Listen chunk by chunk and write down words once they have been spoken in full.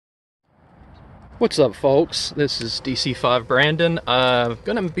What's up, folks? This is DC5 Brandon. I'm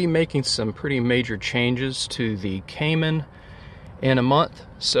gonna be making some pretty major changes to the Cayman in a month,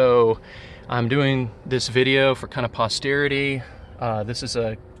 so I'm doing this video for kind of posterity. This is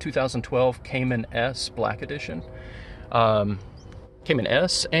a 2012 Cayman S Black Edition, Cayman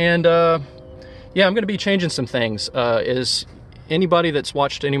S, and yeah, I'm gonna be changing some things. Is anybody that's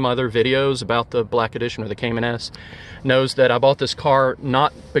watched any of my other videos about the Black Edition or the Cayman S knows that I bought this car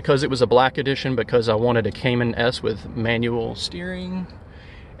not because it was a Black Edition, because I wanted a Cayman S with manual steering.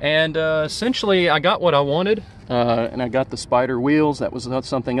 And essentially I got what I wanted, and I got the spider wheels. That was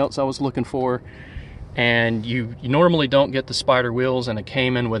something else I was looking for. And you normally don't get the spider wheels in a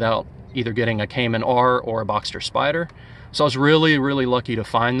Cayman without either getting a Cayman R or a Boxster Spider. So I was really lucky to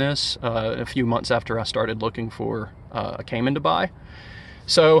find this a few months after I started looking for a Cayman to buy.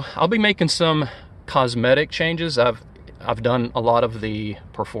 So I'll be making some cosmetic changes. I've done a lot of the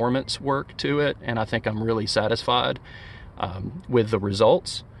performance work to it, and I think I'm really satisfied with the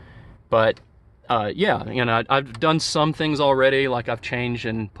results. But yeah, you know, I've done some things already, like I've changed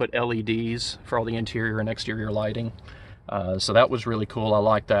and put LEDs for all the interior and exterior lighting. So that was really cool. I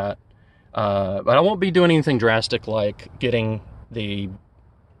like that. But I won't be doing anything drastic like getting the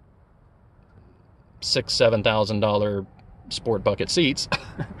 $6,000–7,000 sport bucket seats.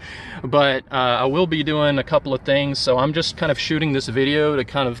 But I will be doing a couple of things. So I'm just kind of shooting this video to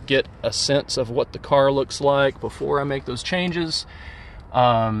kind of get a sense of what the car looks like before I make those changes.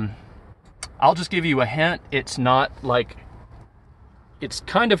 I'll just give you a hint. It's not like, it's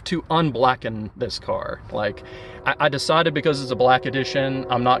kind of to unblacken this car. Like, I decided because it's a Black Edition,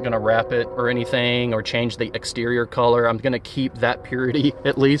 I'm not gonna wrap it or anything or change the exterior color. I'm gonna keep that purity,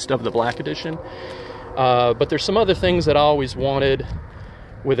 at least, of the Black Edition. But there's some other things that I always wanted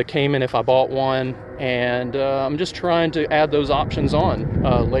with a Cayman if I bought one, and I'm just trying to add those options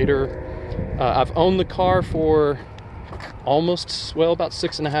on later. I've owned the car for almost, well, about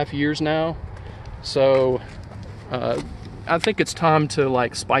 6.5 years now. So I think it's time to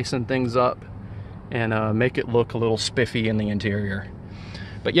like spicing things up and make it look a little spiffy in the interior.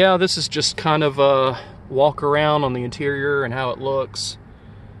 But yeah, this is just kind of a walk around on the interior and how it looks,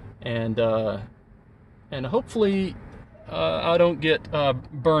 and hopefully I don't get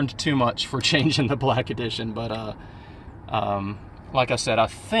burned too much for changing the Black Edition. But like I said, I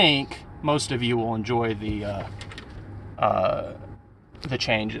think most of you will enjoy the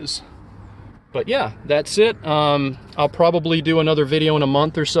changes. But yeah, that's it. I'll probably do another video in a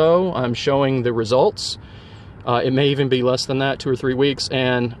month or so. I'm showing the results. It may even be less than that, 2 or 3 weeks.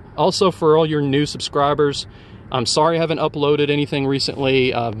 And also, for all your new subscribers, I'm sorry I haven't uploaded anything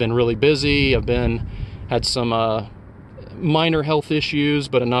recently. I've been really busy. I've had some minor health issues,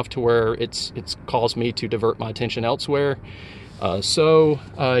 but enough to where it's caused me to divert my attention elsewhere.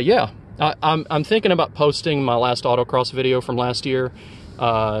 Yeah, I'm thinking about posting my last autocross video from last year.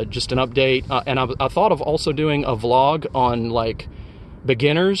 Just an update, and I thought of also doing a vlog on like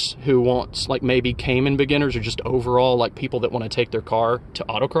beginners who want, like, maybe Cayman beginners or just overall like people that want to take their car to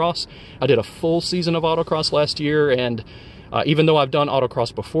autocross. I did a full season of autocross last year, and even though I've done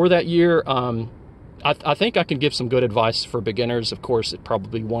autocross before that year, I think I can give some good advice for beginners. Of course, it's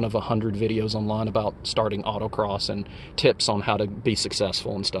probably one of 100 videos online about starting autocross and tips on how to be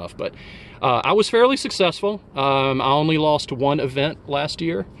successful and stuff. But I was fairly successful. I only lost one event last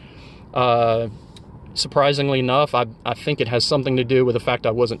year. Surprisingly enough, I think it has something to do with the fact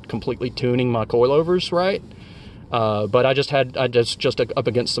I wasn't completely tuning my coilovers right. But I just up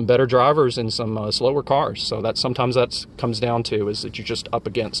against some better drivers and some slower cars. So sometimes that comes down to is that you're just up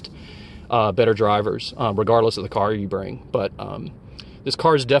against better drivers, regardless of the car you bring. But this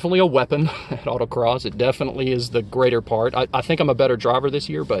car is definitely a weapon at autocross. It definitely is the greater part. I think I'm a better driver this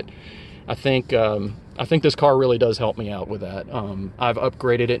year, but I think this car really does help me out with that. I've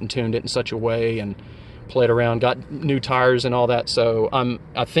upgraded it and tuned it in such a way and played around, got new tires and all that. So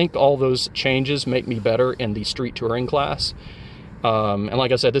I think all those changes make me better in the street touring class. And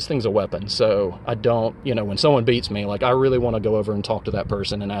like I said, this thing's a weapon, so I don't, you know, when someone beats me, like, I really want to go over and talk to that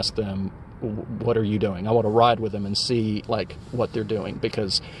person and ask them, what are you doing? I want to ride with them and see, like, what they're doing,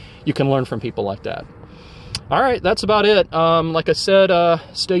 because you can learn from people like that. All right, that's about it. Like I said,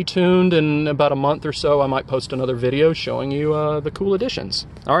 stay tuned. In about a month or so, I might post another video showing you the cool additions.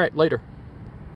 All right, later.